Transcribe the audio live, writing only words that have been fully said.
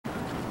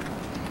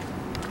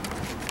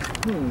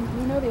You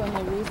know the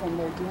only reason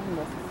they're doing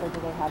this is so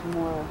that they have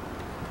more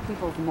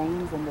people's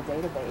names in the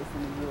database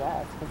in the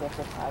U.S. because they have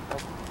to apply for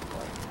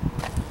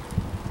passports.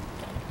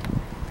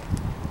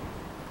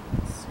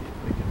 Let's see if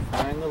we can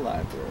find the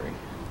library.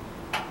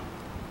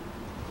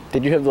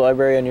 Did you have the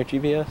library on your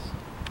GPS?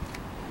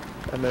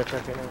 I'm gonna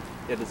check it out.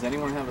 Yeah, does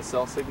anyone have a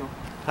cell signal?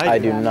 I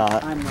do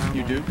not. I'm wrong.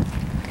 You do?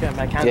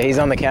 Yeah, Yeah, he's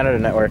on the Canada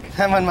network.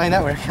 I'm on my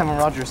network. I'm on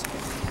Rogers.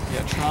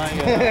 Yeah,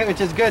 try.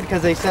 Which is good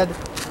because they said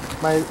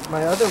my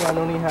other one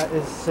only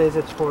says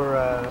it's for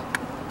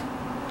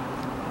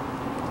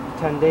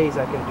 10 days.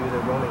 I can do the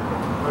roaming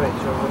thing. All right.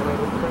 So what am I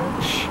looking for?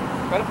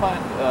 Try to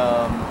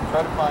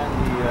find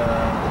the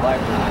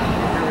library.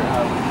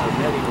 If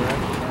you're ready, we're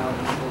actually now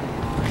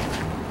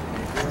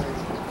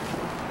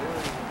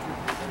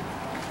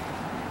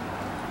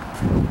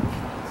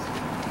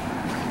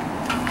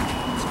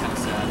it's kind of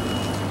sad,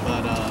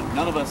 but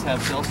none of us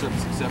have cell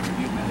service except for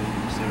you, Maddie.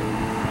 So you're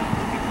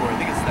looking for, I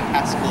think it's the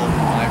Haskell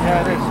library.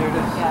 Yeah, it is. Here it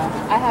is.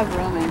 Yeah, I have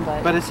roaming,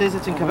 but It says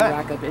it's in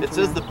Quebec. It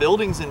says the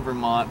building's in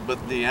Vermont, but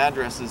the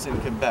address is in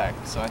Quebec.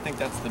 So I think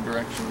that's the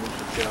direction we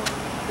should go and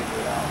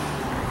figure it out.